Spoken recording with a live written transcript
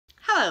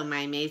Hello, my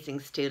amazing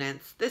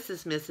students. This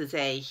is Mrs.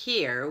 A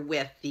here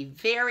with the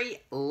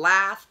very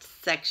last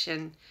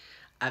section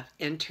of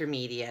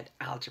intermediate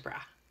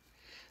algebra.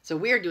 So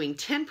we're doing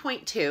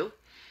 10.2,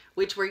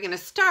 which we're going to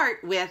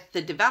start with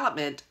the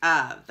development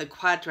of the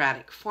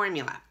quadratic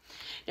formula.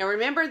 Now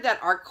remember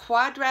that our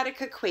quadratic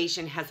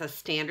equation has a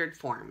standard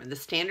form, and the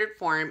standard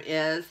form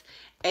is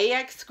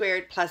ax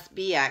squared plus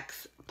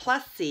bx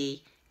plus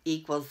c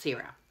equals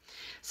 0.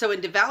 So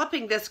in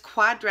developing this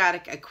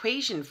quadratic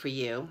equation for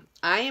you,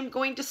 I am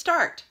going to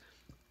start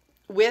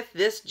with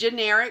this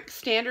generic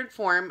standard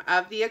form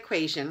of the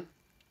equation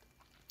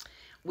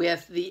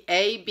with the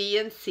a, b,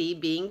 and c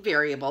being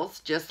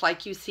variables, just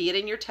like you see it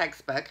in your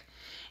textbook.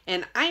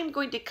 And I am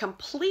going to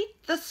complete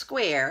the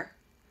square,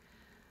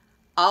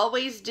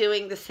 always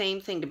doing the same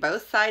thing to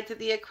both sides of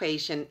the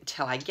equation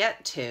till I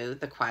get to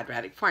the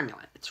quadratic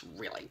formula. It's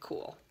really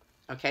cool,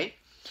 okay?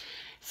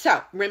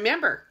 So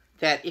remember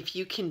that if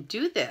you can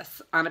do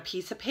this on a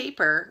piece of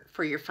paper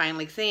for your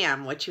final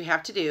exam, what you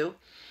have to do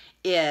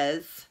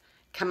is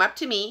come up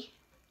to me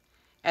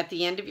at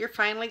the end of your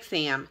final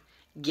exam,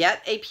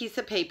 get a piece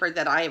of paper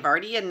that I have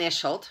already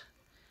initialed,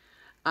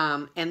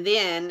 and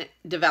then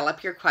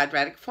develop your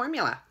quadratic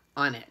formula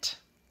on it.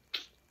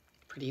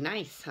 Pretty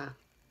nice, huh?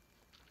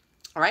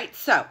 All right,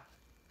 so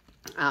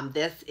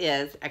this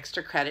is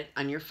extra credit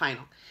on your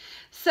final.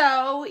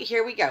 So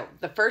here we go.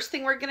 The first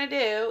thing we're going to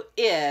do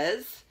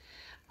is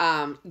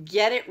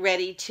get it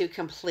ready to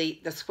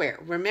complete the square.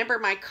 Remember,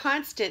 my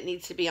constant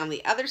needs to be on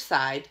the other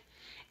side,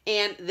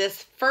 and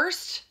this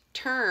first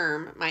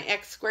term, my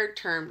x squared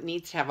term,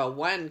 needs to have a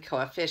 1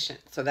 coefficient.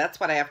 So that's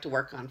what I have to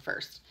work on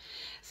first.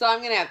 So I'm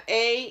going to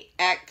have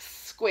ax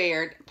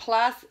squared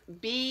plus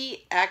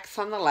bx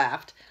on the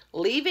left,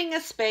 leaving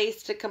a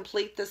space to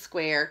complete the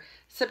square,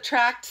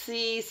 subtract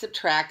c,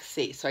 subtract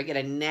c. So I get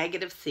a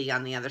negative c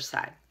on the other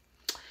side.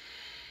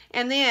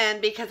 And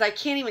then, because I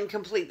can't even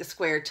complete the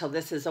square till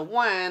this is a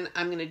 1,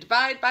 I'm going to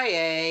divide by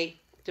a,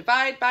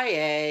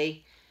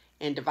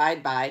 and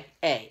divide by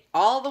a,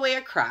 all the way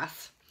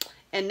across.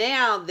 And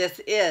now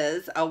this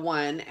is a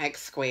 1x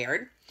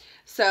squared.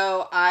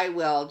 So I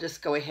will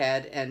just go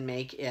ahead and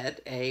make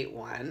it a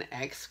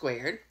 1x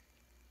squared.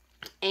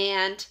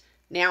 And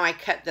now I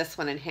cut this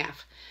one in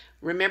half.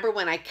 Remember,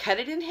 when I cut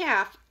it in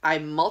half, I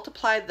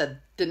multiply the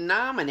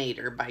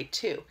denominator by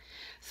 2.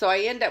 So I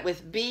end up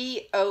with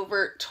b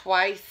over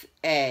twice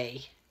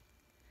a.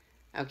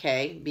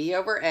 Okay, b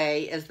over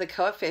a is the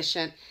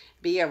coefficient.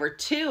 b over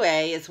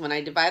 2a is when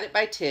I divide it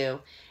by 2.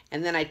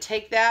 And then I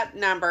take that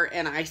number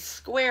and I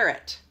square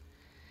it.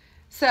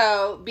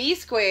 So b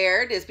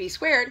squared is b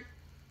squared.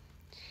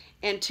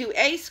 And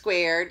 2a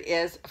squared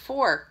is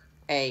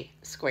 4a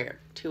squared.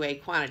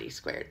 2a quantity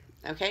squared.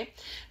 Okay,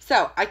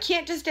 so I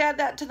can't just add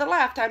that to the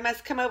left. I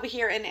must come over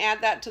here and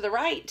add that to the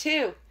right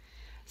too.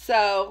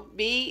 So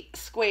b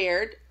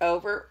squared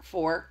over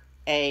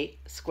 4a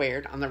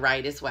squared on the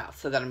right as well,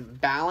 so that I'm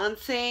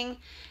balancing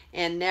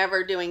and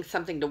never doing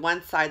something to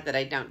one side that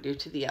I don't do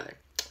to the other.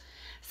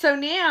 So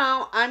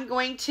now I'm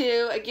going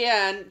to,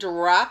 again,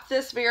 drop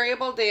this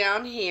variable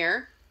down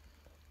here,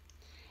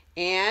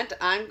 and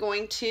I'm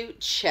going to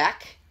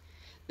check.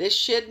 This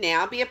should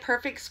now be a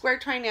perfect square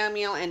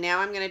trinomial, and now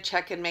I'm going to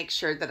check and make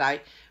sure that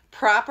I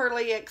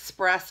properly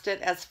expressed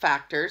it as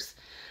factors.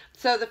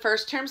 So the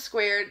first term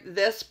squared,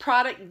 this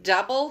product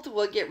doubled.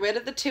 We'll get rid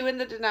of the 2 in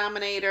the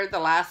denominator, the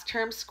last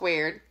term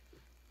squared.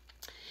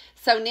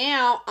 So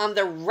now on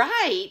the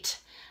right,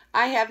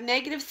 I have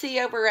negative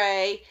c over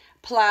a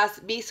plus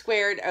b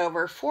squared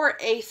over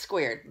 4a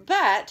squared.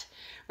 But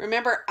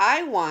remember,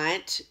 I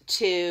want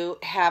to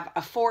have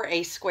a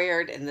 4a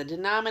squared in the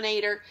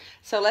denominator.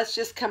 So let's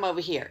just come over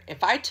here.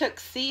 If I took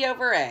c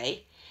over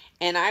a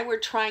and I were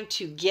trying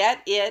to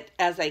get it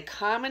as a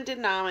common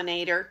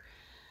denominator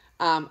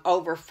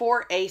over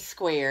 4a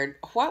squared,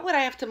 what would I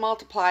have to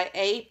multiply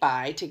a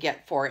by to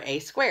get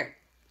 4a squared?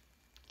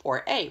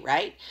 4a,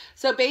 right?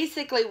 So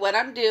basically what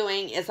I'm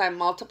doing is I'm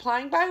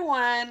multiplying by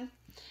 1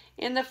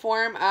 in the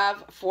form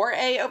of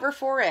 4a over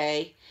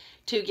 4a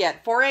to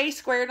get 4a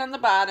squared on the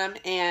bottom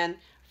and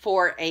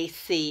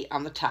 4ac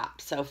on the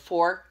top. So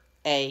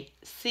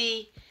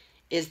 4ac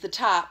is the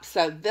top.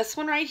 So this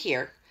one right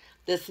here,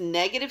 this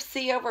negative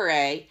c over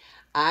a,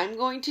 I'm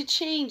going to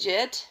change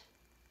it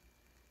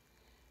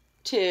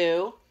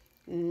to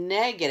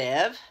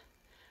negative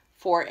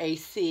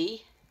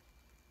 4ac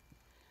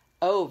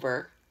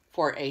over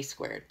 4a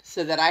squared,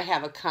 so that I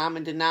have a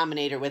common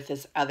denominator with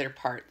this other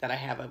part that I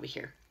have over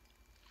here.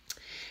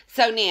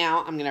 So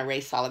now I'm going to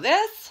erase all of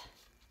this.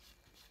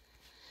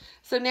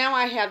 So now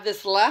I have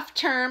this left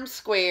term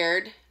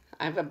squared.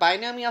 I have a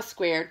binomial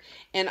squared.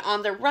 And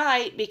on the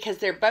right, because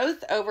they're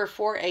both over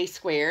 4a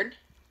squared,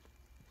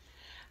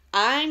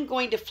 I'm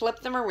going to flip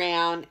them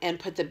around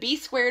and put the b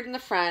squared in the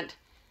front,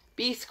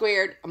 b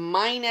squared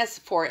minus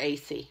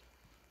 4ac.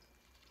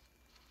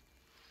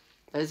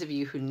 Those of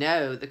you who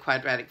know the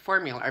quadratic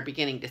formula are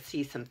beginning to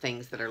see some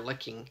things that are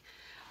looking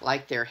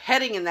like they're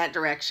heading in that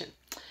direction.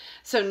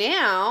 So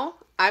now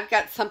I've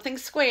got something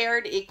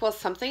squared equals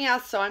something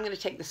else, so I'm going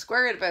to take the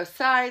square root of both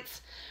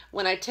sides.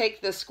 when I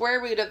take the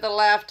square root of the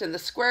left and the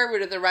square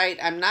root of the right,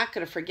 I'm not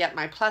going to forget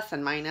my plus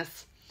and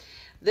minus.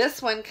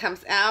 This one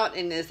comes out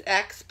and is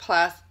x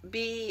plus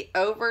b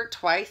over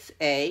twice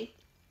a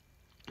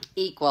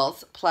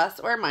equals plus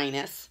or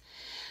minus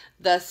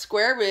the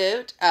square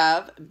root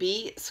of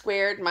b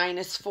squared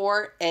minus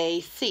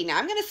 4ac. Now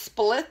I'm going to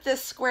split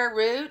this square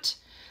root,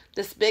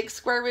 this big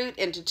square root,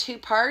 into two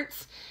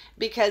parts,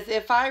 because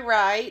if I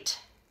write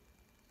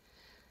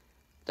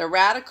the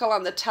radical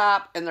on the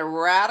top and the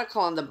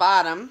radical on the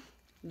bottom,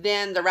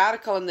 then the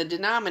radical in the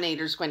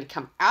denominator is going to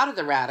come out of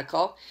the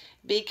radical,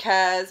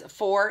 because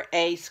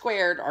 4a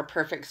squared are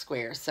perfect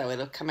squares. So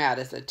it'll come out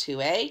as a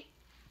 2a.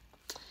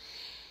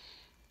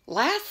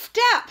 Last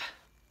step.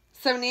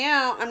 So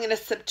now I'm going to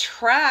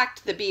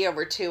subtract the b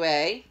over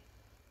 2a.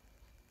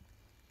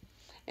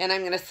 And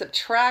I'm going to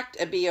subtract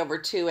a b over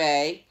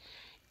 2a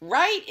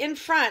right in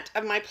front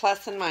of my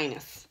plus and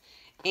minus.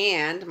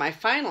 And my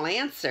final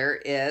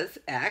answer is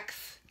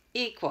x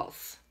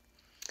equals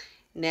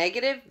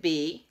negative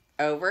b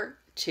over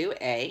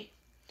 2a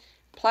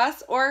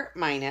plus or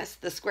minus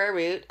the square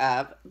root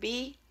of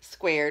b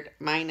squared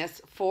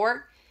minus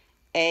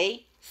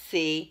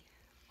 4ac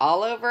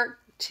all over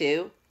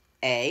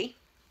 2a.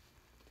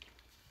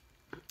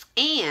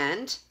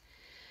 And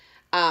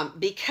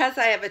because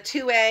I have a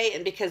 2a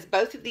and because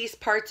both of these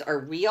parts are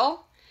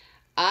real,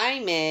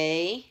 I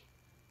may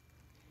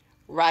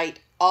write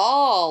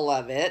all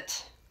of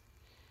it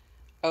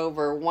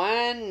over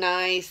one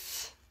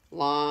nice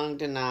long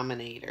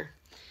denominator.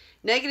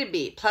 Negative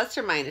b plus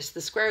or minus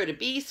the square root of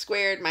b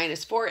squared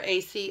minus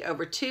 4ac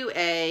over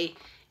 2a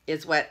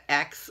is what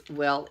x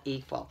will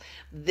equal.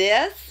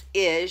 This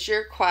is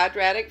your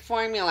quadratic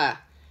formula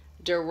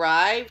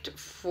derived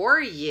for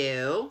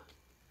you.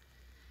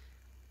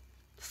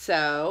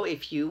 So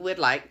if you would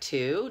like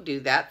to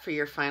do that for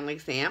your final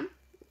exam,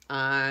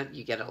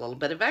 you get a little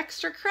bit of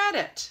extra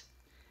credit.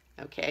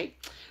 Okay,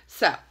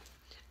 so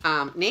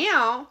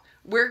now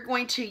we're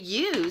going to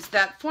use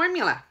that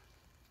formula.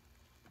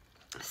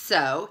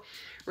 So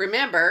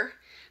remember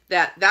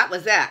that that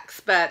was x,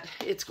 but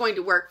it's going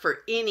to work for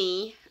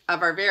any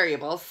of our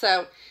variables.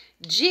 So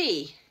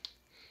g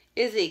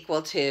is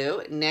equal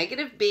to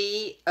negative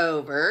b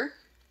over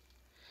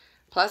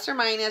plus or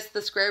minus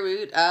the square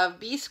root of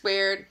b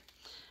squared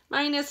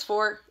minus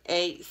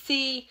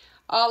 4ac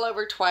all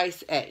over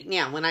twice a.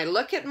 Now, when I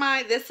look at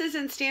this is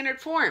in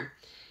standard form.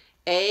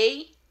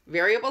 A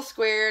variable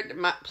squared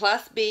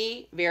plus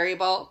b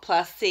variable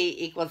plus c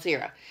equals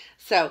 0.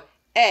 So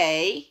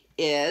a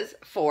is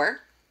 4,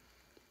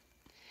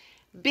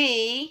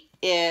 b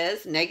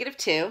is negative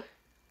 2,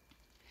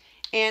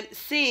 and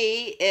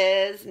c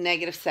is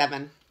negative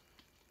 7.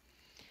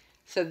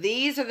 So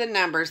these are the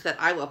numbers that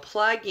I will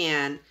plug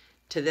in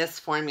to this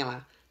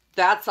formula.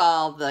 That's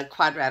all the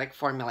quadratic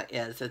formula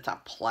is. It's a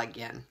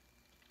plug-in.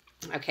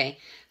 Okay,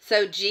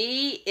 so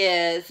g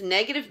is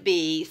negative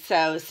b.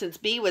 So since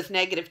b was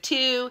negative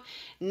 2,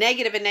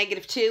 negative and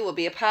negative 2 will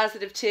be a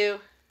positive 2.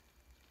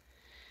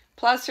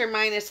 Plus or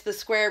minus the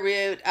square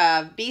root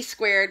of b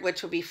squared,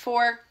 which will be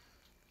 4.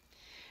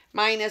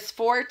 Minus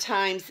 4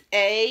 times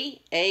a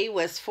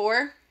was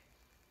 4.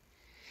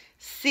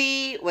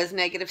 C was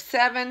negative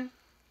 7.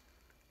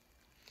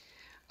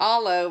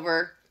 All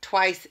over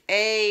twice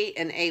a,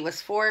 and a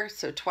was 4,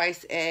 so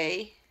twice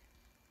a.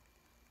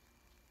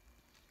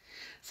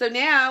 So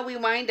now we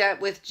wind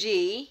up with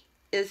g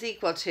is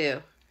equal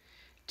to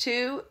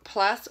 2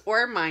 plus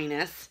or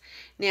minus.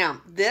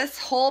 Now, this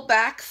whole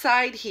back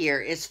side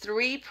here is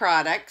 3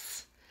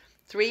 products,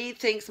 3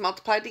 things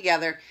multiplied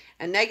together.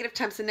 A negative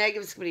times a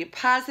negative is going to be a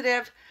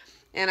positive.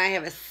 And I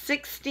have a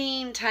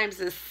 16 times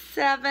a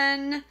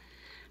 7,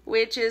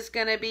 which is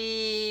going to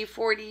be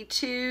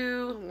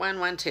 42,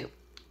 112.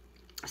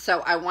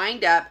 So I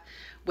wind up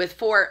with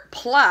 4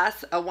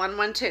 plus a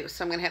 112.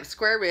 So I'm going to have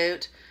square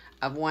root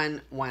of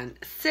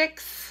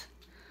 116,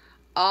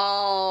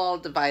 all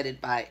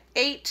divided by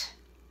 8.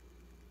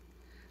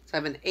 So I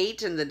have an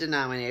 8 in the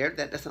denominator.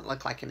 That doesn't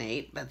look like an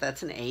 8, but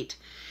that's an 8.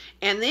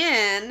 And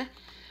then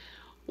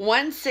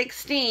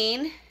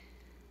 116,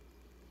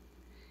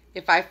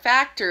 if I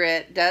factor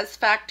it, does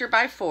factor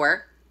by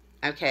 4.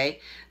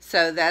 Okay,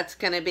 so that's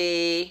going to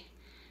be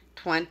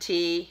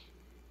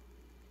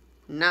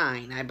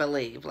 29, I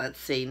believe. Let's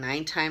see,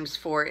 9 times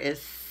 4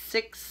 is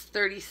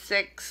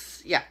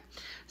 636. Yeah,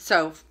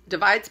 so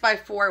divides by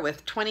 4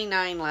 with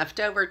 29 left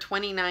over.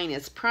 29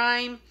 is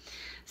prime.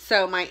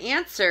 So my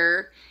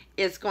answer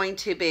is going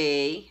to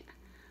be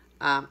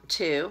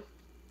 2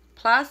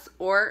 plus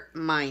or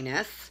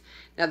minus.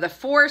 Now the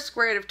 4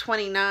 square root of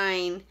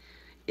 29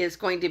 is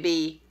going to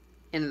be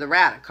in the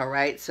radical,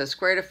 right? So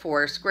square root of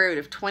 4, square root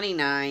of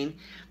 29.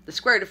 The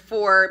square root of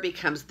 4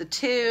 becomes the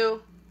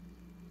 2.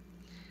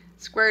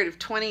 Square root of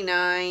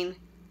 29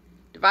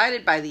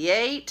 divided by the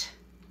 8.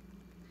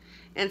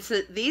 And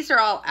so these are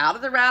all out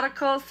of the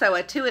radical, so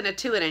a 2 and a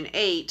 2 and an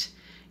 8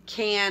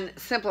 can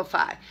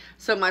simplify.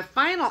 So my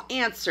final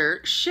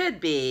answer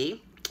should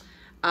be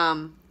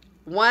 1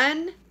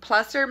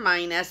 plus or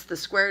minus the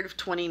square root of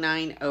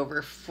 29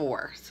 over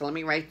 4. So let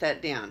me write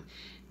that down.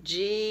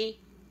 G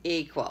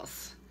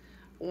equals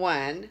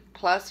 1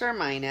 plus or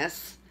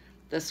minus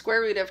the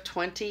square root of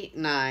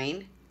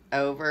 29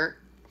 over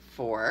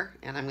 4.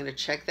 And I'm going to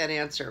check that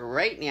answer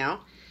right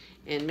now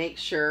and make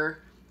sure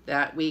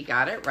that we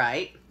got it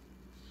right.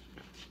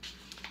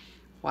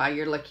 While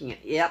you're looking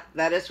at, yep,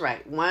 that is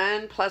right.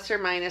 1 plus or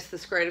minus the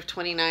square root of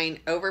 29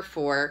 over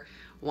 4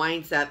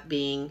 winds up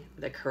being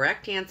the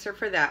correct answer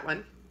for that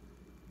one.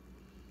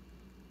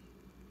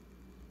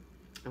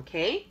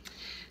 Okay,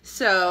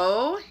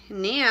 so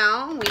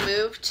now we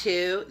move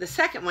to the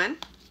second one,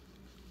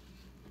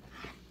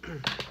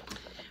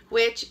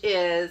 which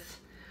is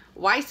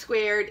y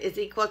squared is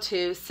equal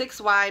to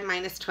 6y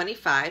minus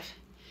 25.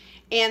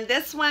 And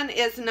this one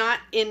is not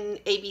in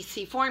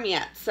ABC form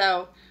yet.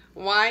 So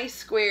y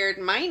squared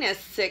minus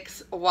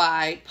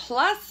 6y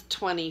plus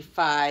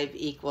 25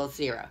 equals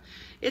 0.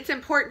 It's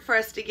important for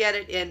us to get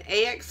it in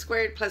ax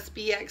squared plus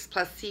bx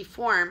plus c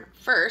form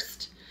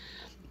first.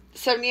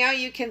 So now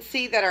you can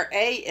see that our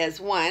a is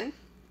 1,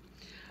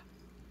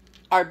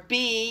 our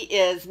b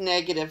is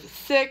negative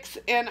 6,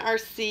 and our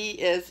c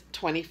is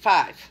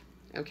 25.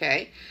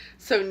 Okay,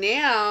 so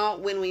now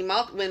when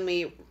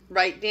we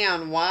write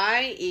down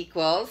y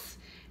equals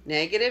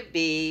negative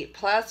b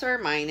plus or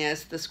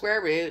minus the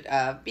square root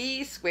of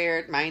b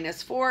squared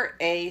minus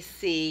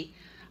 4ac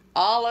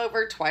all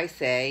over twice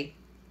a,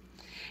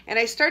 and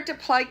I start to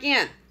plug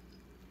in.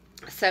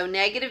 So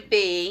negative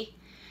b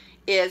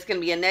is going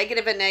to be a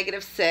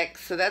negative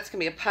 6, so that's going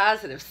to be a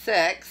positive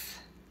 6.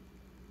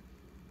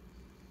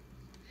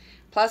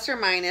 Plus or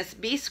minus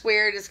b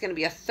squared is going to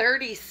be a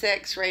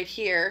 36 right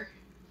here.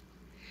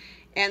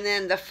 And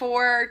then the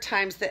 4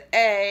 times the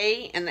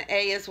a, and the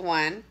a is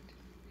 1.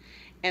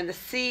 And the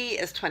c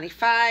is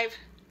 25.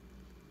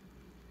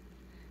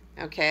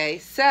 Okay,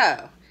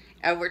 so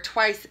over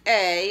twice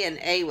a, and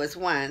a was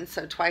 1,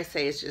 so twice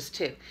a is just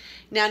 2.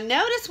 Now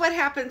notice what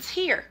happens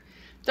here.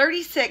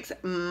 36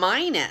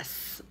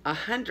 minus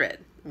 100.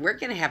 We're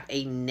going to have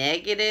a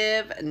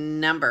negative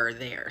number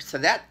there. So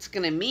that's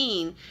going to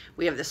mean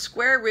we have the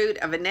square root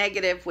of a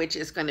negative, which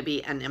is going to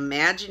be an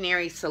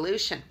imaginary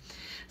solution.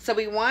 So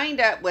we wind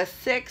up with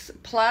 6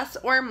 plus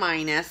or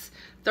minus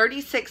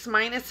 36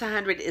 minus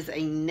 100 is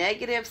a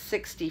negative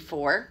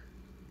 64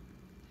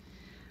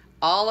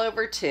 all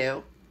over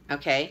 2,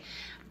 okay?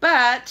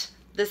 But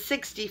the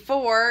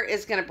 64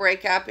 is going to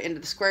break up into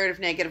the square root of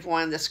negative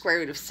 1, the square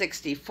root of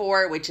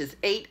 64, which is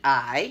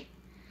 8i.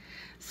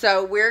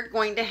 So we're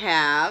going to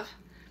have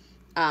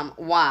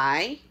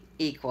y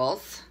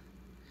equals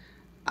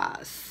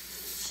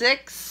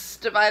 6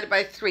 divided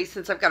by 3.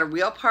 Since I've got a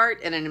real part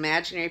and an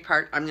imaginary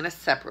part, I'm going to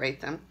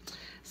separate them.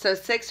 So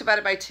 6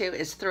 divided by 2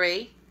 is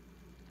 3.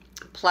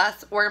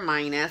 Plus or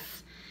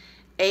minus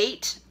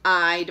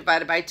 8i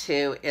divided by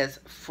 2 is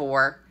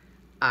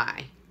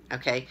 4i.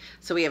 Okay,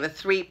 so we have a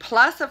 3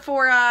 plus a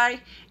 4i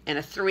and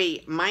a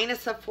 3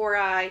 minus a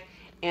 4i,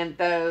 and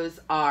those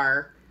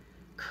are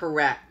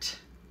correct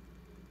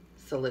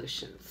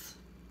solutions.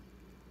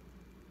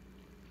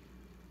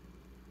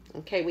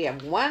 Okay, we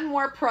have one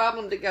more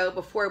problem to go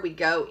before we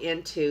go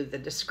into the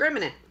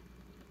discriminant.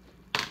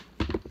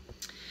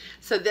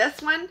 So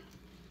this one,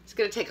 it's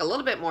going to take a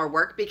little bit more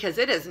work because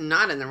it is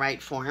not in the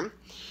right form.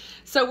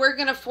 So we're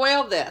going to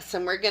FOIL this,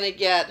 and we're going to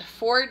get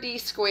 4d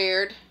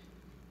squared.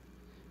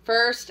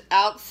 First,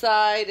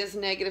 outside is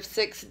negative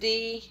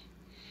 6d.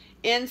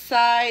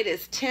 Inside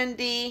is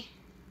 10d.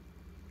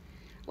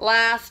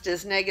 Last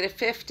is negative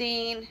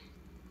 15.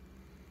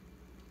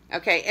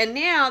 Okay, and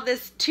now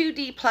this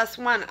 2d plus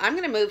 1, I'm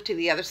going to move to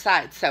the other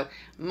side. So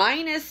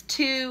minus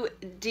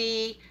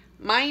 2d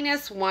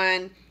minus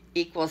 1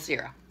 equals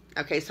 0.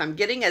 Okay, so I'm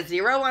getting a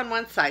 0 on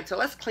one side. So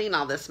let's clean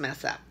all this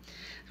mess up.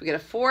 So we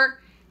get a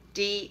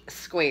 4d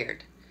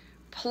squared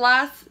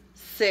plus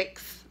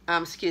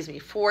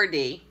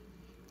 4d.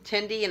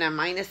 10d and a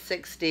minus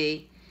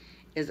 6d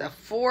is a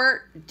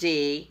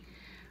 4d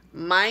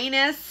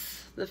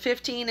minus the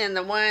 15 and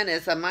the 1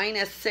 is a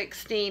minus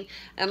 16.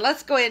 And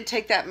let's go ahead and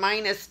take that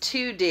minus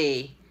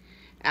 2d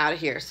out of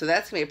here. So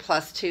that's going to be a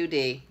plus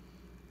 2d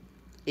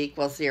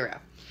equals 0.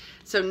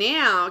 So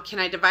now, can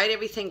I divide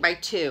everything by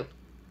 2?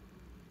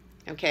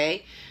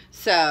 Okay,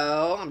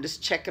 so I'm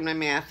just checking my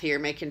math here,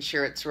 making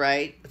sure it's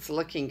right. It's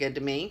looking good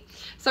to me.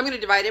 So I'm going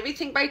to divide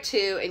everything by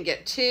 2 and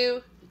get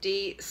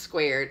 2d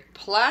squared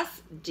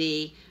plus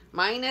d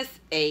minus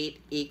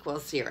 8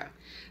 equals 0.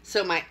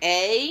 So my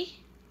a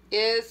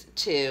is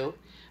 2,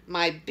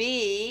 my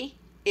b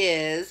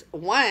is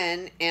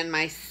 1, and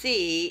my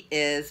c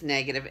is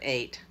negative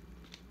 8.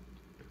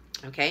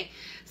 Okay,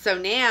 so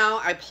now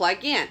I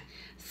plug in.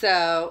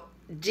 So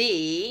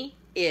d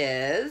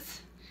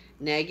is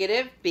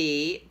negative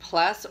b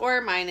plus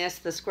or minus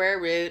the square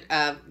root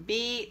of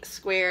b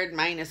squared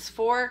minus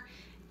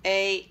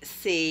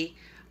 4ac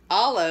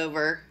all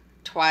over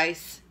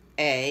twice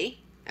a.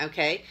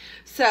 Okay,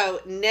 so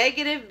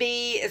negative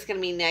b is going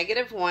to be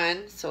negative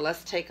 1, so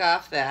let's take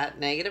off that,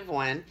 negative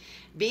 1.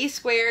 B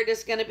squared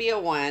is going to be a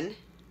 1.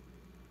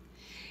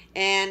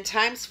 And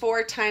times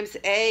 4 times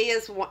a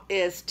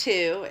is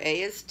 2.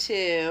 A is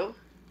 2.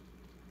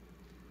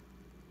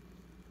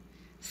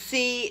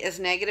 C is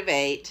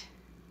 -8,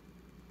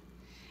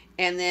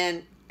 and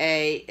then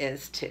A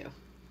is 2.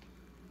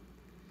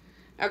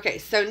 Okay,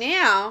 so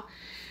now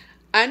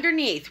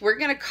underneath, we're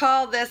going to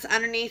call this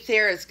underneath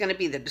there is going to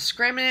be the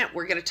discriminant.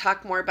 We're going to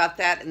talk more about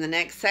that in the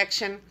next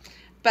section.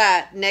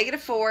 But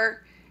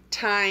 -4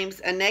 times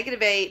a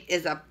 -8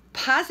 is a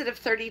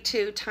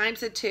 +32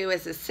 times a 2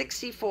 is a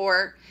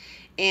 64,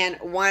 and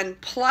 1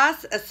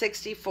 plus a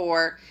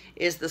 64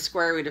 is the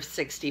square root of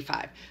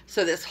 65.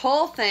 So this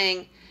whole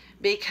thing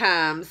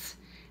becomes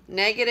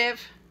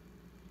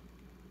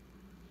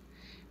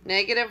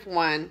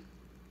 -1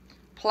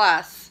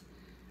 plus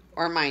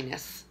or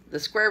minus the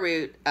square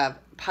root of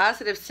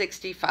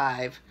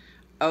 +65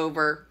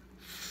 over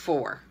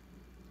 4.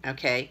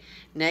 Okay,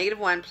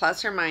 -1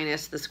 plus or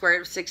minus the square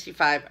root of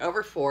 65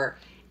 over 4,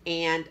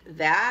 and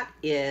that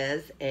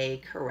is a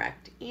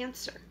correct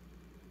answer.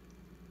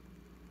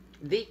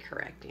 The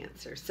correct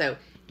answer. So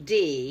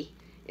D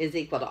is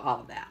equal to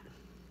all of that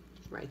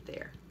right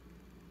there.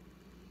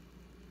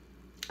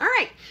 All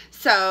right,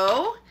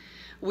 so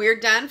we're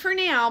done for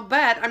now,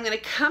 but I'm going to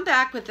come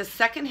back with the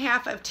second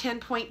half of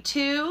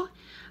 10.2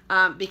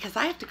 because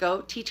I have to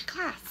go teach a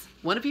class,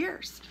 one of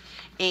yours.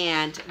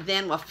 And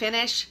then we'll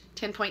finish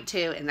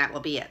 10.2 and that will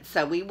be it.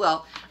 So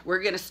we're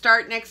going to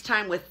start next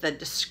time with the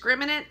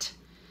discriminant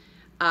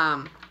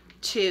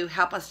to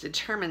help us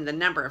determine the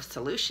number of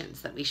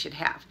solutions that we should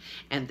have.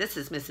 And this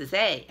is Mrs.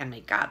 A, and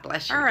may God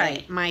bless you. All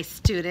right, my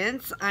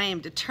students, I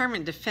am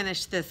determined to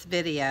finish this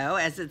video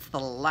as it's the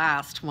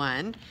last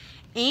one.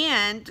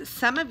 And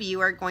some of you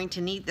are going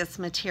to need this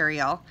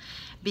material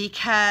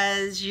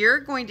because you're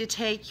going to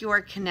take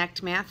your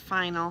Connect Math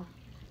Final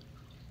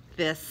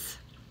this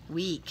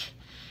week.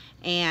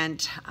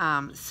 And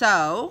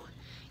so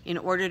in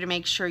order to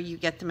make sure you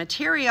get the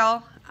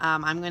material,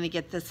 I'm going to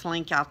get this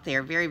link out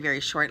there very,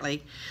 very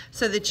shortly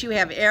so that you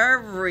have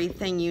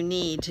everything you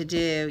need to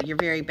do your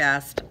very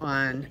best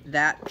on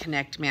that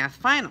Connect Math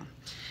Final.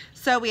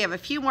 So we have a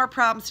few more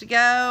problems to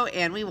go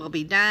and we will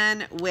be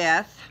done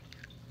with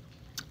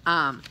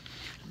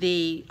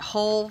the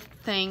whole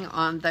thing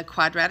on the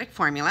quadratic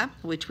formula,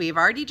 which we've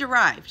already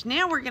derived.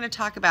 Now we're going to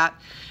talk about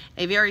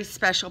a very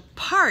special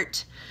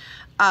part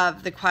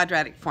of the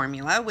quadratic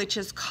formula, which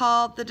is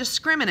called the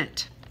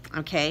discriminant.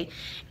 Okay,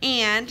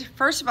 and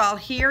first of all,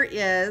 here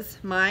is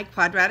my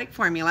quadratic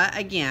formula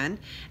again.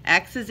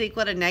 X is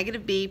equal to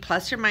 -b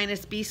plus or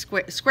minus b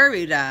square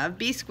root of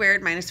b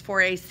squared minus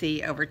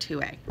 4ac over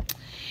 2a.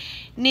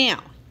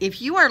 Now,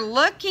 if you are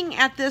looking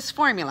at this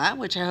formula,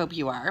 which I hope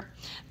you are,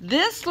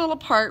 this little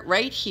part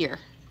right here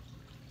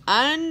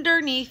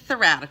underneath the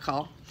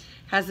radical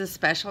has a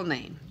special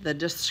name, the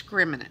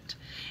discriminant.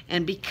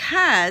 And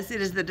because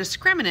it is the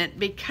discriminant,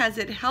 because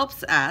it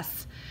helps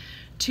us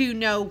to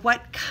know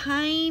what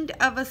kind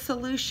of a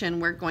solution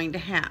we're going to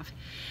have.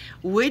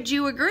 Would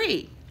you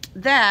agree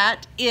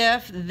that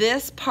if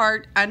this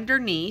part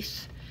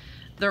underneath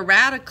the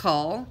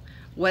radical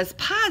was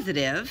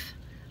positive,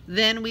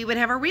 then we would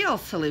have a real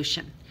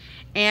solution?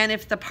 And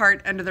if the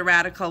part under the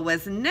radical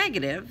was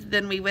negative,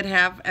 then we would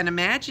have an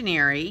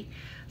imaginary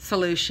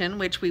solution,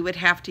 which we would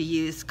have to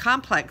use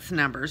complex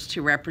numbers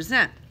to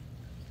represent.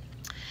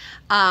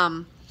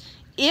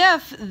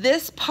 If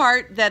this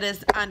part that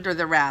is under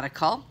the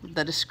radical,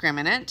 the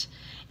discriminant,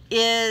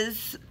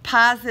 is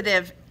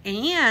positive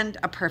and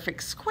a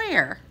perfect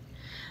square,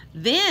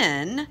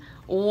 then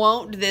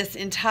won't this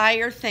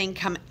entire thing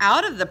come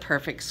out of the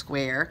perfect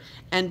square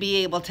and be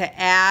able to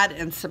add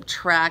and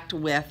subtract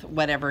with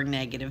whatever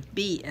negative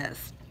b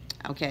is?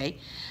 Okay,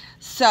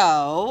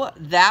 so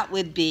that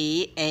would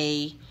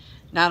be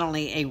not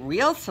only a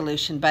real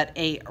solution, but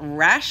a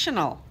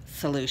rational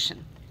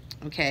solution.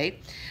 Okay,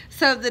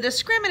 so the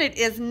discriminant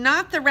is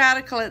not the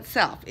radical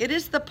itself. It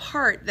is the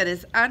part that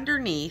is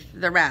underneath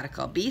the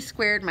radical. B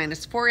squared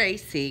minus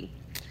 4ac,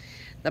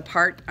 the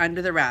part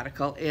under the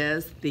radical,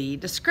 is the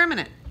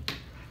discriminant.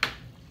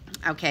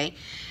 Okay,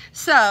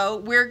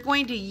 so we're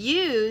going to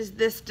use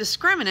this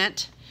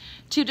discriminant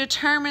to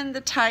determine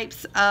the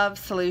types of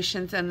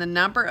solutions and the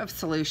number of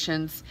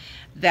solutions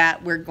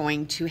that we're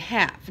going to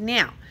have.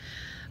 Now,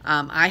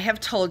 I have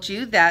told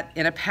you that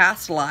in a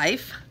past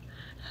life,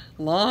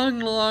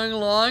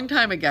 long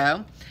time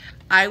ago,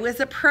 I was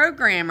a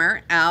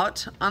programmer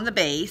out on the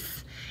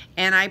base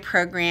and I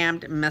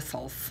programmed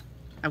missiles.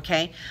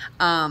 Okay,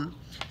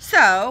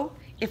 so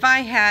if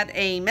I had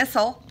a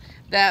missile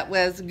that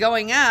was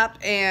going up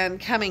and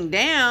coming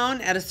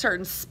down at a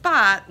certain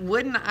spot,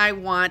 wouldn't I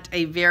want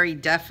a very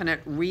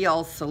definite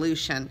real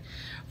solution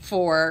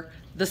for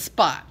the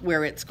spot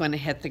where it's going to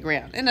hit the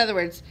ground? In other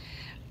words,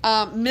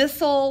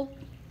 missile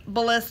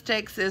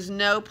ballistics is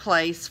no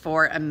place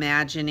for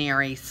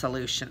imaginary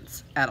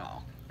solutions at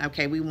all.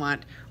 Okay, we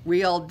want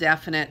real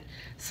definite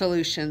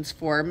solutions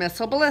for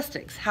missile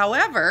ballistics.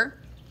 However,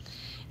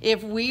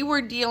 if we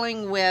were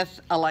dealing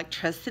with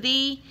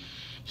electricity,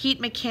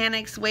 heat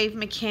mechanics, wave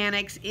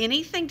mechanics,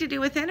 anything to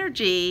do with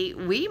energy,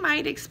 we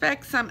might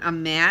expect some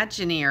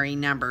imaginary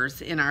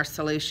numbers in our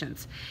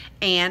solutions.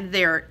 And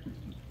they're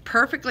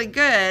perfectly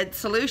good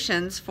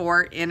solutions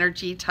for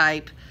energy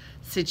type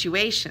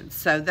situations.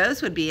 So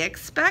those would be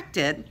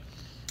expected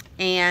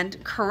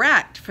and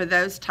correct for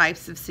those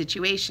types of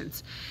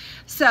situations.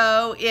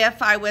 So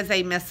if I was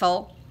a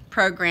missile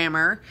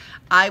programmer,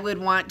 I would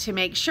want to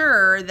make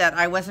sure that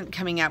I wasn't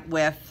coming up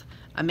with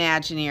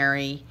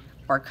imaginary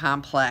or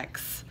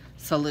complex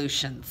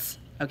solutions.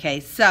 Okay,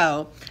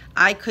 so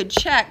I could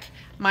check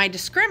my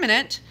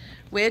discriminant,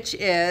 which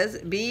is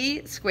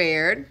b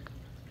squared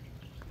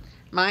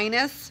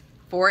minus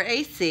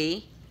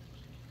 4ac,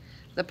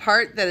 the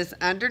part that is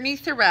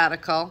underneath the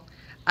radical.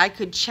 I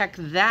could check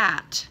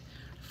that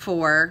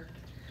for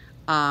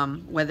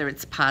whether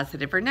it's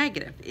positive or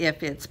negative.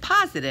 If it's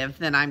positive,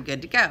 then I'm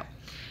good to go,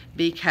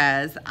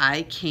 because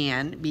I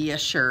can be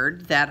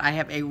assured that I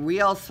have a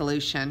real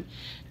solution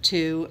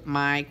to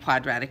my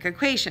quadratic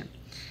equation.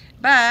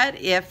 But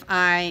if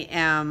I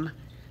am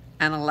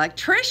an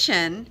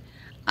electrician,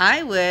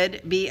 I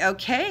would be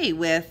okay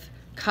with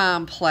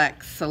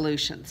complex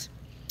solutions.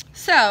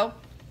 So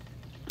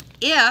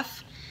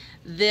if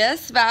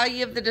this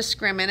value of the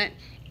discriminant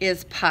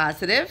is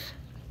positive,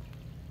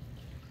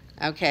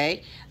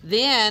 okay,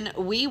 then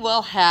we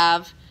will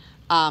have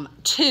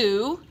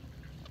two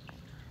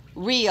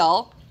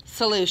real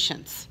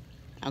solutions,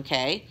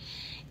 okay?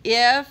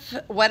 If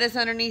what is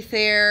underneath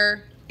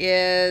there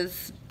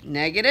is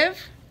negative,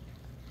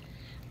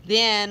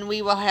 then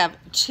we will have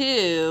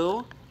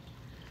two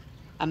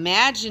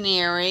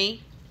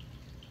imaginary,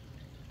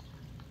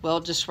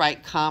 we'll just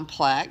write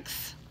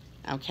complex,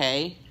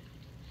 okay?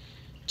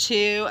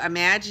 Two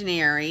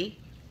imaginary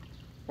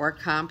or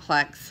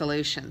complex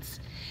solutions.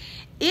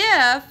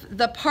 If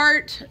the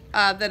part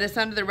that is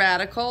under the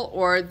radical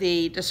or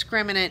the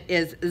discriminant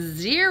is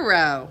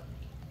 0,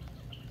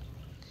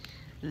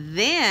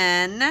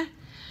 then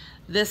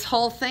this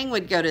whole thing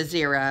would go to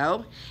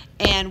 0,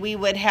 and we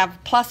would have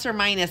plus or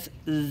minus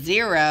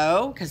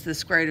 0, because the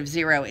square root of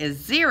 0 is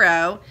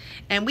 0,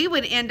 and we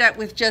would end up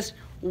with just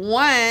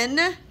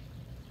one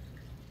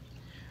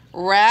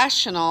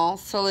rational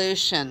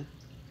solution.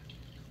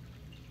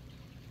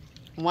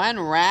 One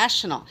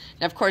rational.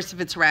 Now, of course,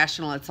 if it's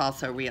rational, it's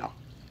also real.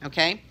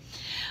 Okay?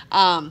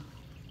 And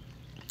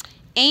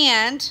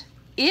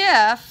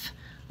if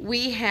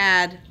we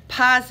had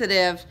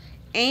positive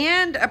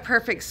and a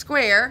perfect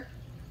square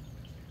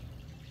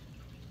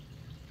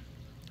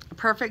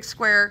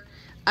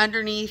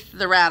underneath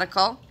the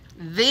radical,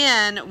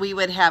 then we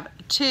would have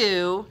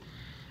two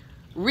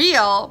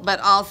real but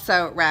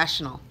also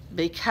rational,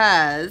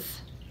 because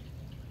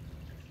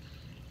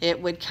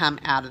it would come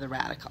out of the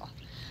radical.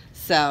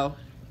 So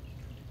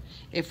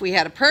if we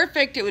had a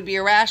perfect, it would be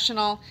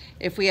irrational.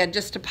 If we had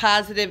just a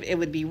positive, it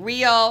would be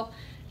real,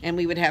 and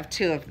we would have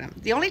two of them.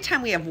 The only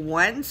time we have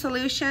one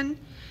solution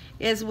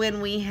is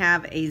when we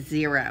have a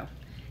 0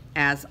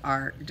 as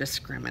our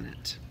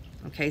discriminant.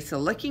 Okay, so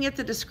looking at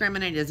the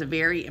discriminant is a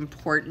very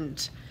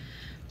important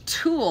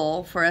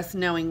tool for us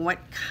knowing what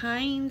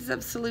kinds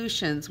of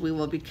solutions we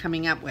will be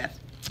coming up with.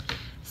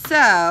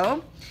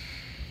 So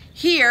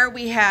here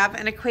we have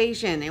an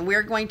equation, and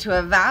we're going to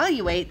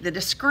evaluate the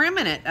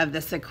discriminant of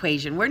this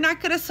equation. We're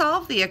not going to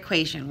solve the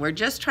equation. We're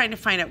just trying to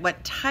find out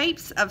what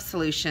types of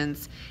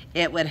solutions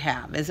it would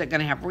have. Is it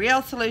going to have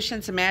real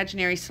solutions,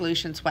 imaginary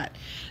solutions, what?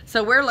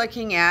 So we're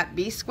looking at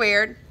b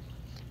squared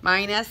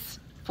minus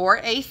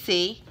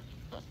 4ac,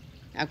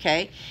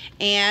 okay?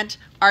 And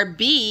our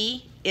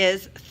b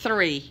is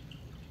 3,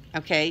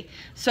 okay?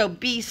 So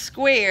b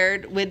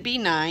squared would be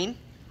 9.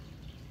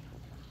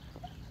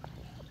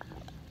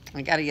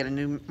 I got to get a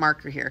new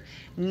marker here.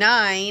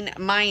 9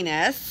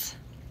 minus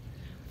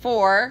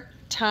 4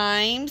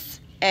 times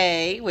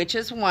a, which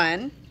is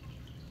 1,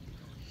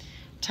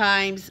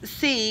 times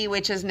c,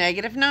 which is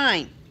negative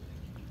 9.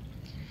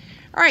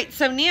 All right,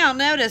 so now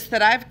notice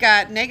that I've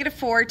got negative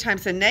 4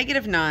 times a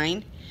negative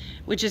 9,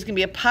 which is going to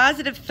be a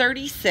positive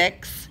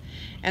 36,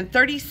 and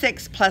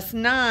 36 plus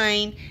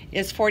 9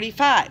 is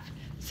 45.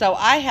 So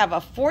I have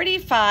a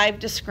 45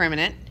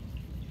 discriminant,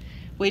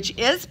 which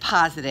is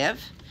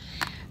positive,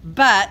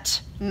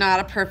 but not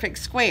a perfect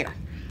square.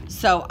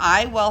 So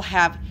I will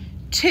have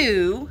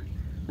two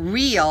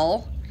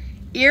real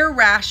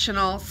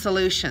irrational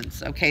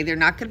solutions. Okay, they're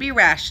not going to be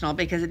rational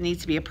because it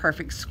needs to be a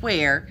perfect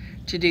square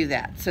to do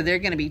that. So they're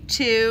going to be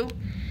two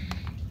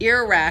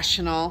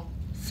irrational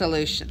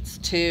solutions.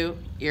 Two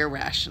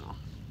irrational.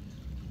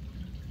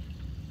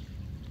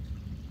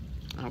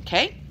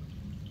 Okay,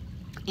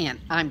 and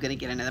I'm going to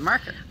get another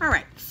marker. All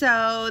right,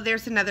 so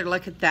there's another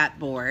look at that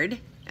board.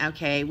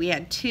 Okay, we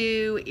had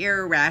two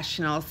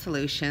irrational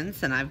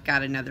solutions, and I've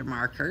got another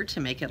marker to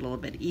make it a little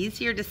bit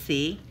easier to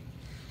see.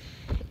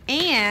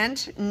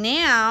 And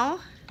now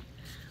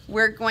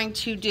we're going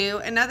to do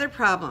another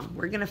problem.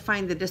 We're going to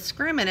find the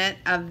discriminant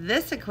of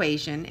this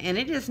equation, and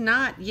it is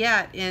not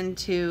yet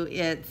into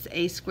its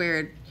ax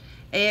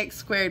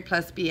squared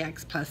plus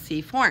bx plus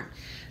c form.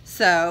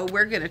 So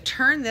we're going to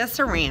turn this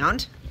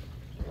around,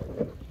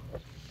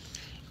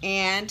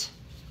 and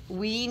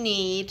we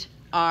need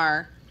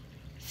our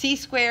c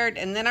squared,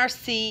 and then our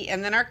c,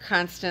 and then our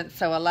constant.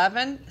 So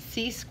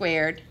 11c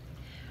squared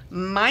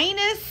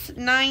minus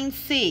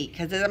 9c,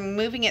 because I'm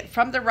moving it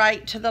from the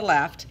right to the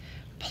left,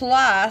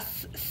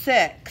 plus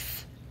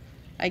 6.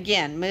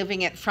 Again,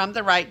 moving it from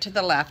the right to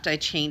the left, I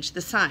changed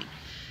the sign.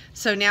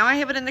 So now I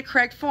have it in the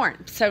correct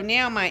form. So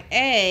now my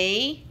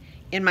a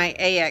in my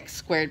ax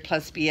squared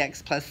plus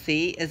bx plus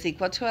c is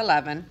equal to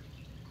 11.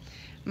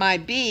 My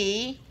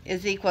b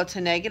is equal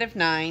to negative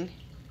 9.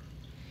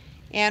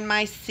 And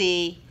my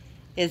c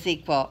is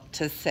equal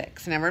to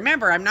 6. Now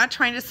remember, I'm not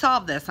trying to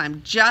solve this.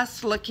 I'm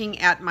just looking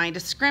at my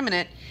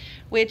discriminant,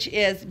 which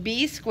is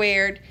b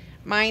squared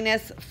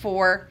minus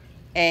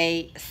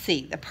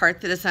 4ac, the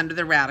part that is under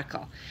the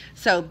radical.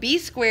 So b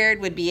squared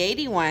would be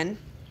 81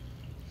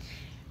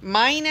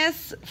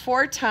 minus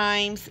 4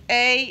 times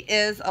a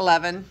is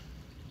 11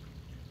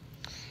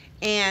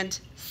 and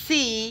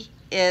c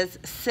is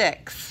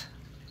 6.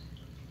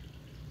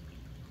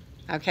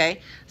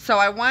 Okay, so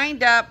I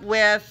wind up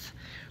with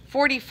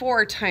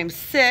 44 times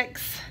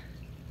 6,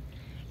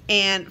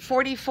 and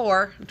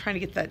 44, I'm trying to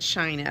get that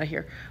shine out of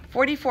here.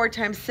 44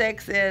 times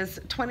 6 is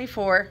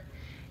 24,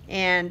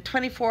 and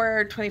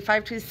 24,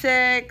 25 to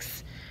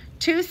 6,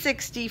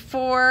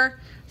 264.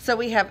 So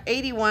we have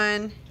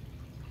 81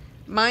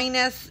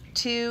 minus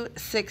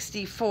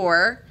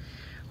 264,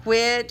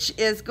 which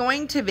is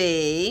going to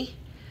be,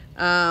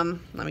 let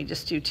me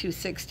just do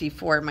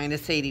 264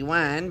 minus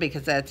 81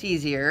 because that's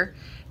easier.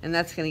 And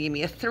that's going to give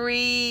me a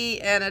 3,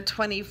 and a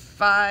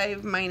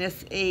 25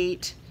 minus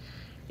 8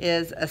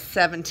 is a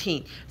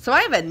 17. So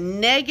I have a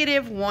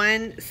negative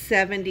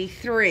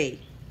 173,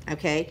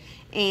 okay?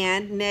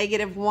 And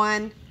negative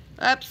 1,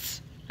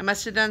 oops, I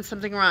must have done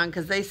something wrong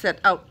because they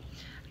said, oh,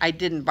 I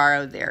didn't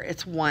borrow there.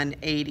 It's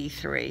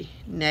 183,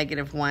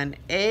 negative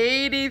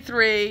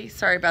 183.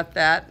 Sorry about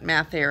that,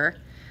 math error.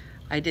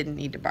 I didn't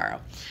need to borrow.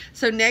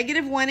 So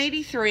negative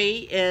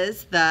 183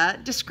 is the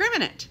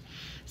discriminant.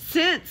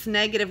 Since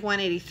negative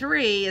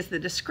 183 is the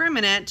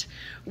discriminant,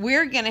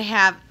 we're going to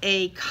have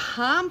a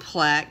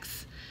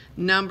complex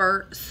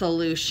number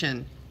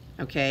solution,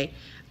 okay?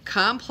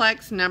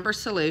 Complex number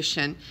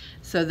solution.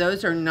 So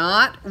those are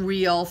not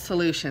real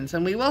solutions,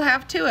 and we will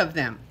have 2 of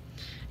them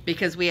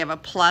because we have a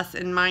plus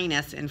and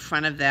minus in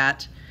front of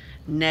that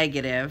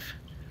negative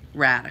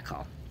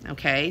radical,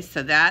 okay?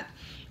 So that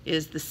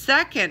is the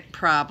second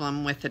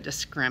problem with the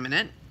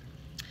discriminant.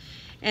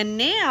 And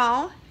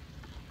now,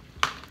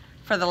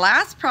 for the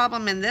last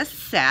problem in this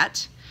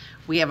set,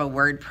 we have a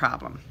word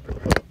problem.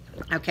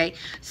 Okay,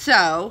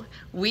 so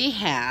we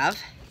have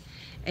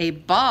a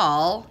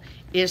ball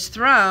is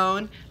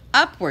thrown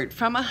upward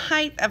from a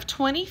height of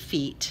 20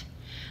 feet.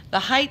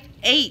 The height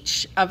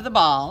h of the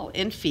ball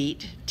in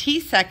feet, t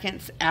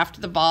seconds after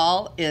the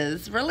ball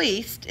is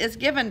released, is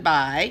given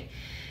by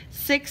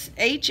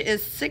h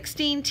is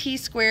 16t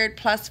squared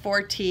plus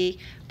 4t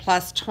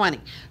plus 20.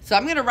 So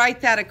I'm going to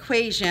write that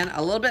equation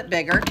a little bit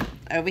bigger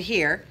over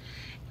here.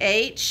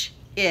 H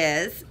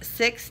is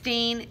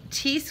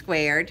 16t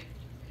squared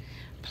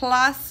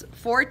plus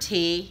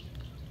 4t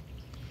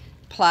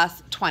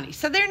plus 20.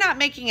 So they're not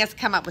making us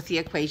come up with the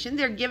equation.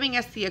 They're giving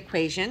us the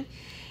equation,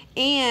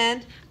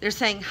 and they're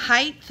saying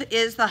height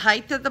is the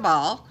height of the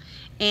ball,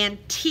 and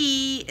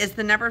t is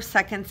the number of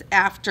seconds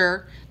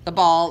after the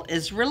ball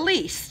is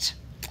released.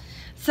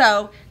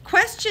 So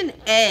question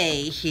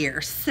A here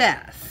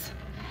says,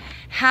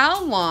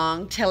 how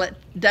long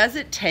does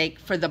it take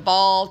for the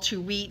ball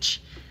to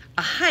reach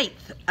a height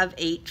of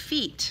 8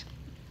 feet?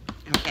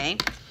 Okay,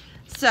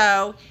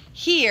 so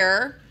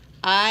here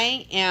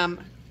I am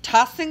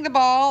tossing the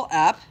ball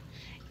up,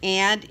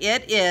 and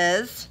it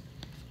is,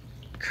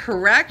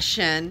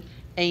 correction,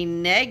 a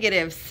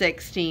negative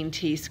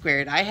 16t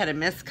squared. I had a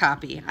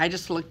miscopy. I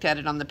just looked at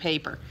it on the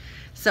paper.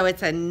 So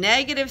it's a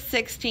negative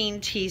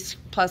 16t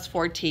plus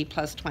 4t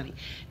plus 20.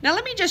 Now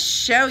let me just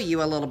show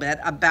you a little bit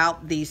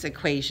about these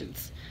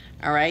equations.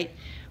 All right,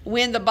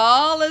 when the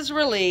ball is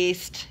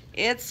released,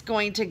 it's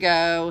going to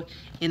go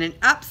in an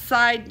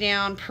upside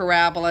down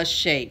parabola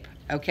shape.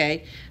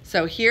 Okay,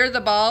 so here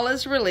the ball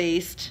is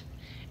released,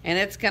 and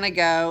it's going to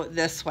go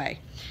this way.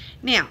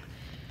 Now,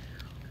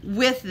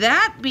 with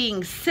that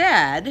being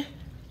said,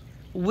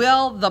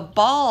 will the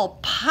ball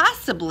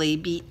possibly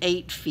be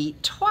 8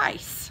 feet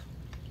twice?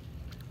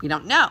 We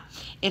don't know.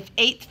 If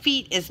 8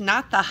 feet is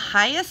not the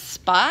highest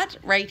spot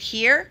right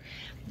here,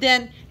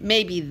 then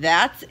maybe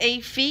that's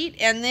 8 feet,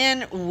 and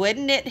then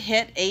wouldn't it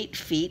hit 8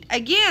 feet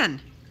again?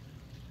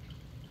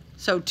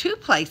 So 2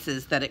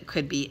 places that it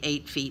could be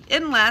 8 feet,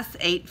 unless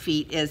 8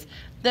 feet is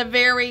the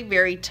very,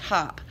 very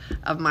top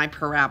of my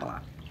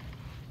parabola.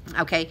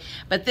 Okay,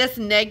 but this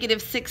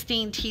negative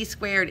 16t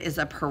squared is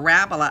a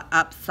parabola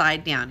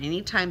upside down.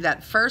 Anytime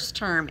that first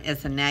term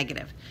is a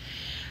negative.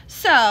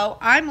 So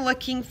I'm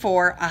looking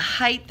for a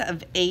height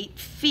of 8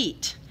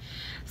 feet.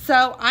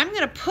 So I'm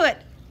going to put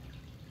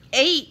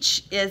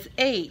h is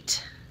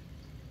 8.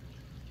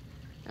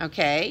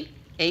 Okay,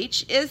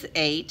 h is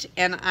 8,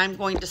 and I'm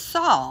going to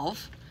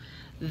solve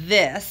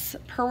this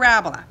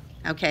parabola.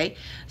 Okay,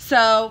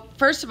 so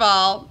first of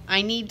all,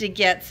 I need to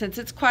get, since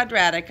it's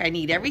quadratic, I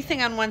need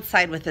everything on one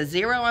side with a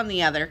 0 on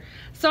the other.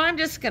 So I'm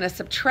just going to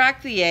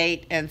subtract the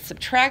 8 and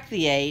subtract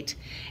the 8,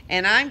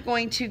 and I'm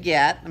going to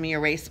get, let me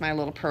erase my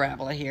little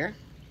parabola here.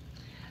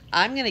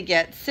 I'm going to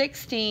get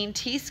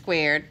 16t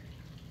squared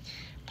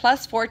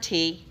plus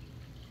 4t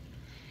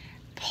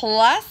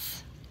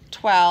plus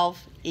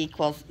 12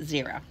 equals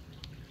 0.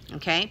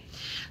 Okay,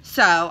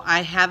 so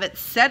I have it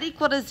set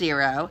equal to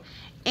 0,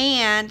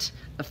 and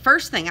the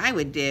first thing I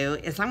would do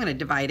is I'm going to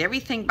divide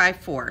everything by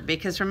 4,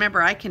 because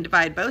remember, I can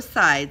divide both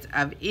sides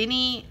of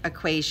any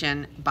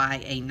equation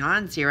by a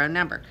non-zero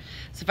number.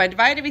 So if I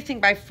divide everything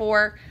by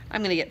 4,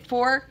 I'm going to get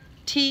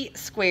 4t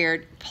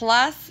squared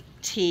plus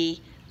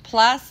t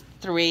plus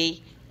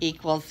 3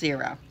 equals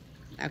 0.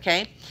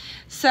 Okay,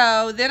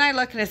 so then I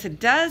look and I said,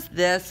 does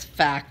this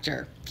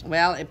factor?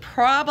 Well, it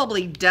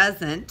probably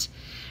doesn't,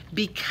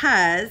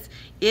 because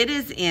it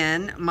is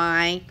in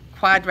my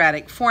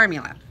quadratic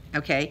formula.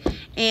 Okay,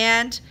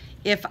 and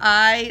if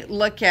I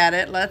look at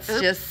it, let's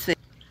just see.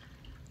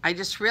 I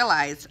just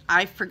realized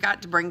I forgot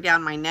to bring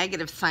down my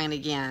negative sign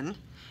again,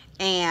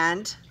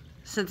 and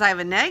since I have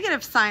a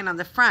negative sign on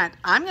the front,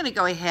 I'm going to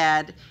go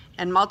ahead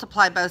and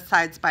multiply both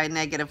sides by a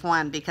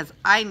 -1, because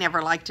I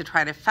never like to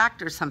try to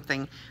factor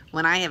something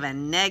when I have a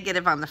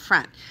negative on the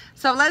front.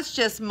 So let's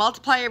just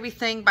multiply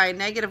everything by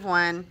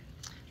 -1.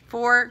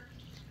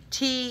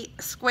 4t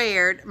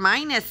squared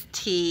minus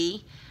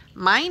t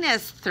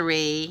minus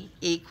 3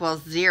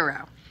 equals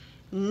 0.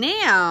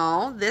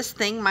 Now this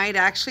thing might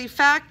actually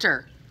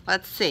factor.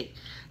 Let's see.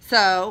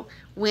 So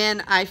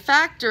when I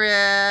factor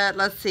it,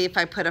 let's see, if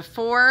I put a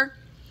 4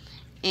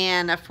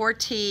 and a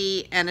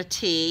 4t and a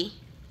t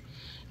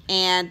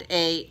and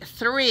a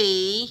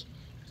 3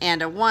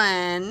 and a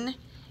 1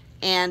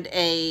 and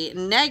a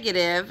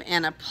negative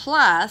and a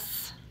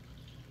plus,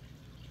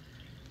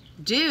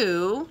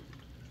 do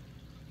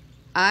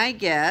I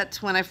get,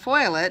 when I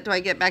FOIL it, do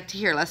I get back to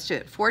here? Let's do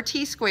it.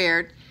 4t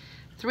squared,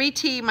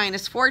 3t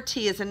minus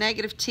 4t is a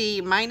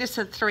 -t minus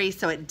a 3,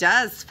 so it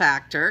does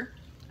factor.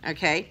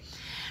 Okay,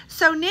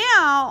 so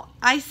now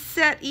I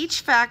set each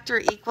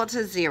factor equal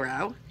to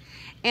 0,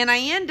 and I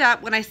end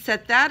up, when I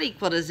set that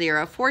equal to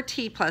 0,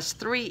 4t plus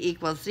 3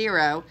 equals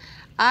 0,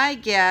 I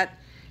get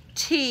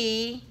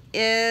t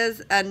is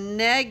a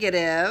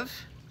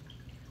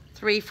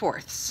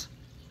 -3/4.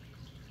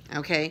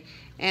 Okay,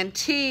 and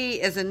t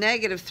is a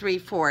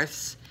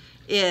 -3/4,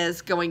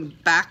 is going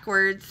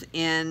backwards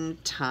in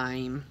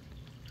time.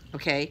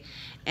 Okay,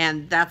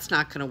 and that's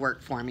not going to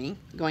work for me,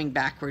 going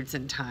backwards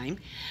in time.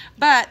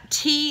 But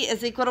t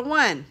is equal to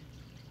 1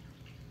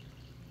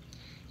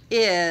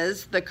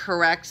 is the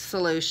correct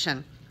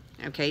solution.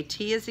 Okay,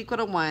 t is equal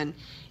to 1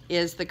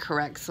 is the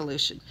correct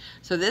solution.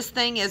 So this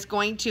thing is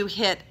going to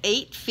hit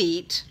 8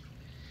 feet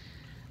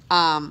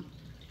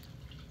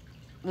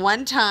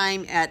one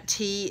time at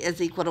t is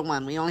equal to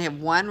 1. We only have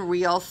one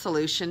real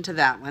solution to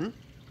that one.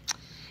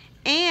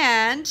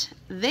 And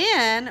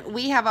then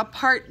we have a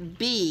part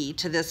B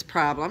to this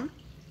problem.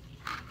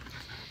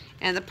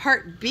 And the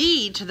part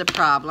B to the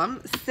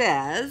problem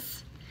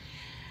says,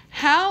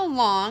 how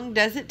long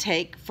does it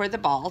take for the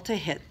ball to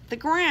hit the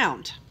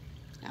ground?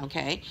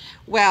 Okay,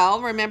 well,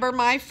 remember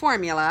my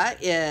formula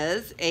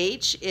is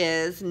h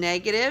is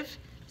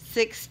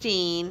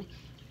 -16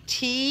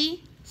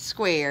 t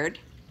squared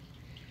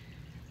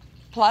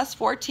plus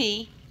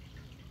 4t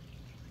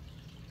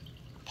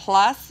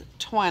plus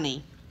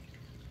 20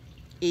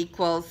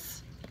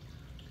 equals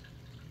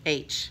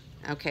h.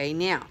 Okay,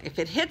 now if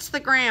it hits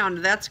the ground,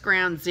 that's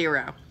ground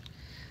 0.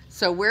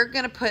 So we're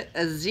going to put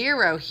a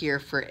 0 here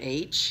for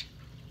h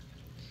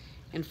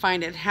and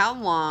find out how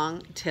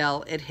long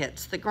till it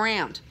hits the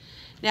ground.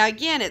 Now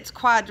again, it's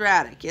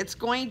quadratic. It's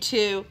going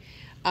to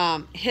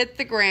hit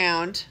the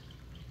ground.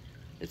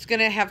 It's going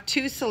to have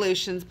two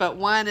solutions, but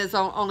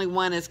only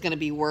one is going to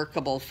be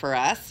workable for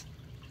us.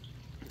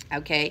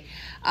 Okay,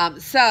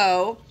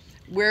 so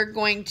we're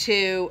going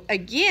to,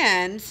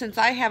 again, since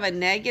I have a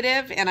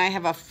negative and I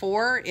have a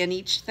 4 in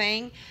each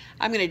thing,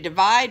 I'm going to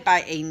divide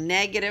by a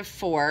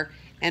 -4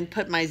 and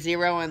put my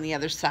 0 on the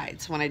other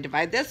side. So when I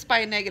divide this by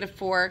a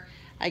 -4,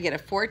 I get a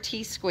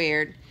 4t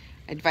squared.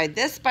 I divide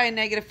this by a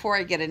 -4,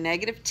 I get a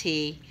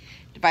 -t.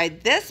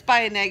 Divide this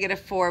by a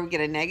 -4, we get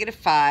a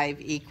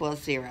 -5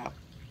 equals 0.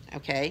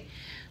 Okay,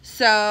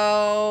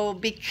 so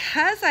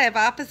because I have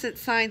opposite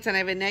signs and I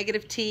have a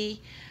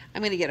 -t,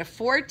 I'm going to get a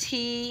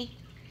 4t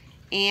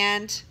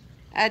and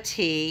a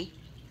t.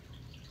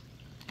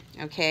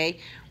 Okay,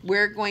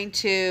 we're going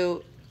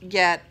to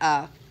get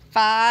a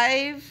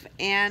 5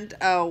 and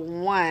a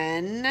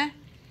 1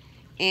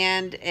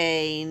 and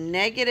a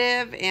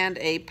negative and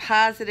a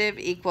positive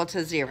equal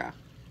to 0.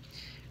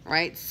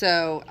 Right,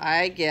 so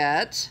I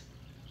get,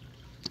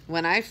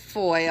 when I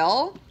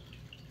FOIL,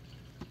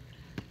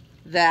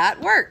 that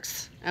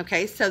works.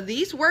 Okay, so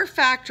these were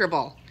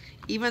factorable.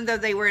 Even though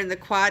they were in the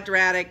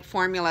quadratic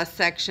formula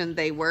section,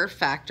 they were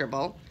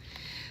factorable.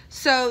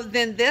 So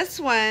then this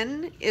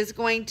one is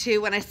going to,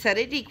 when I set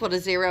it equal to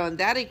 0 and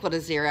that equal to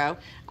 0,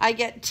 I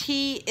get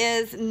t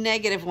is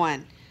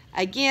 -1.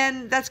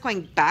 Again, that's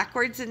going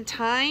backwards in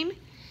time,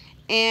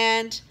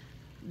 and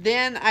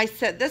Then I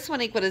set this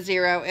one equal to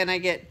 0, and I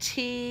get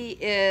t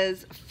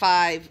is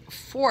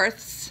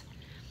 5/4,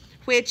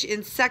 which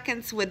in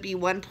seconds would be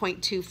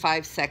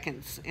 1.25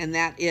 seconds, and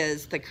that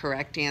is the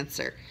correct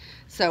answer.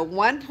 So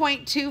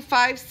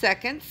 1.25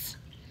 seconds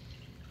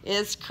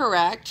is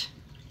correct.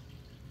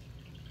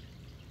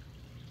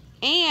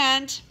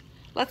 And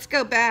let's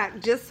go back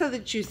just so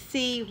that you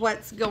see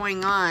what's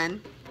going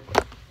on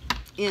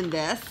in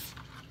this.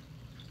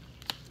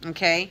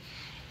 Okay,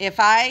 if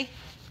I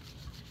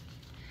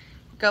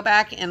go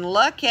back and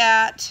look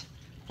at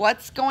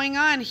what's going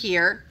on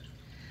here,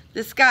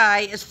 this guy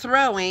is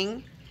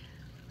throwing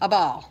a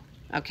ball.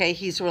 Okay,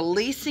 he's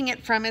releasing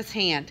it from his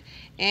hand.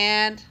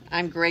 And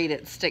I'm great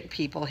at stick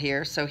people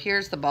here. So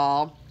here's the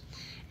ball.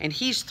 And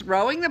he's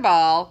throwing the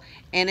ball,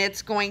 and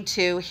it's going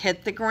to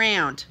hit the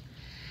ground.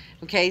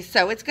 Okay,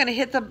 so it's going to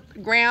hit the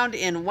ground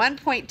in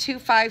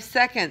 1.25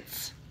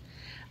 seconds.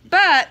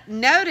 But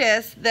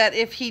notice that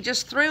if he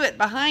just threw it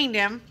behind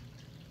him,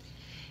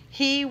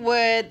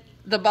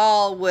 the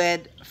ball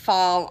would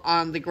fall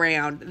on the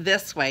ground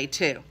this way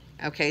too.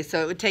 Okay,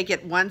 so it would take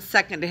it 1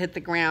 second to hit the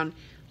ground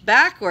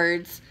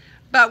backwards,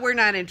 but we're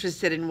not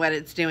interested in what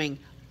it's doing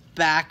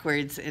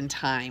backwards in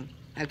time.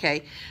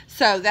 Okay,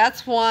 so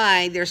that's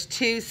why there's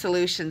two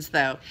solutions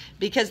though,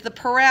 because the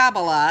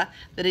parabola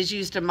that is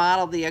used to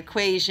model the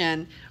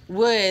equation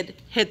would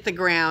hit the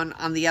ground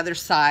on the other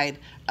side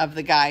of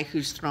the guy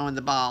who's throwing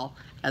the ball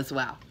as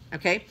well.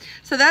 Okay,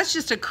 so that's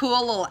just a cool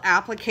little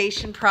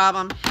application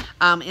problem.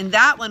 In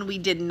that one, we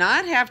did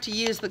not have to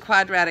use the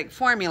quadratic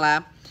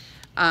formula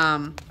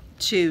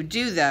to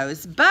do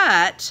those,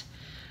 but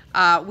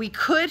we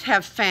could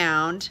have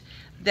found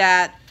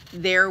that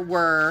there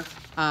were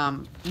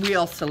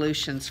real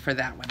solutions for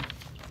that one.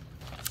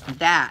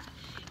 That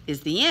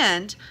is the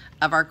end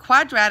of our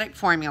quadratic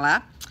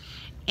formula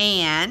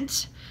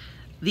and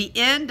the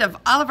end of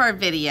all of our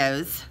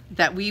videos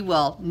that we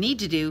will need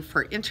to do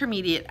for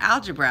intermediate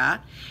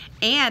algebra.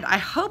 And I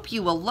hope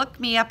you will look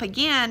me up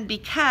again,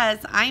 because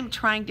I'm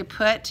trying to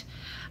put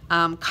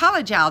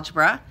college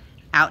algebra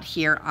out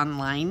here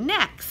online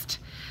next.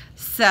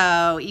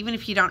 So even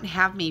if you don't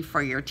have me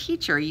for your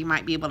teacher, you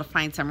might be able to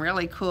find some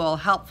really cool,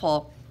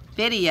 helpful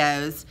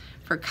videos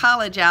for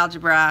college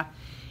algebra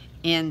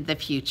in the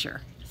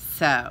future.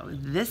 So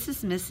this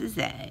is Mrs.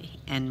 A,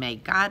 and may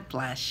God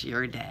bless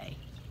your day.